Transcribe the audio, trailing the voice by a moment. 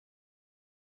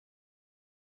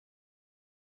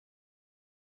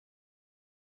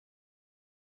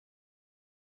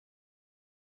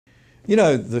You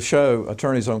know, the show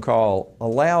Attorneys on Call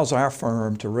allows our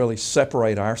firm to really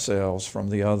separate ourselves from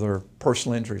the other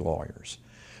personal injury lawyers.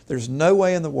 There's no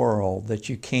way in the world that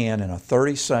you can, in a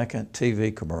 30-second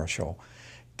TV commercial,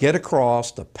 get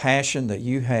across the passion that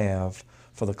you have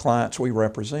for the clients we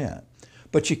represent.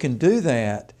 But you can do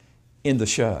that in the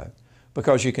show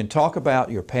because you can talk about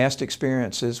your past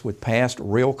experiences with past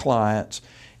real clients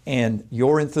and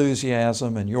your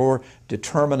enthusiasm and your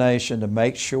determination to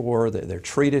make sure that they're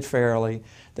treated fairly,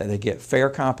 that they get fair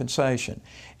compensation.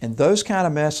 And those kind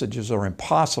of messages are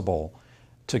impossible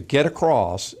to get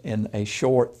across in a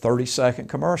short 30-second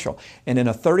commercial. And in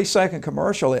a 30-second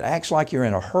commercial, it acts like you're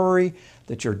in a hurry,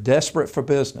 that you're desperate for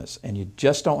business, and you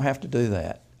just don't have to do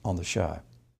that on the show.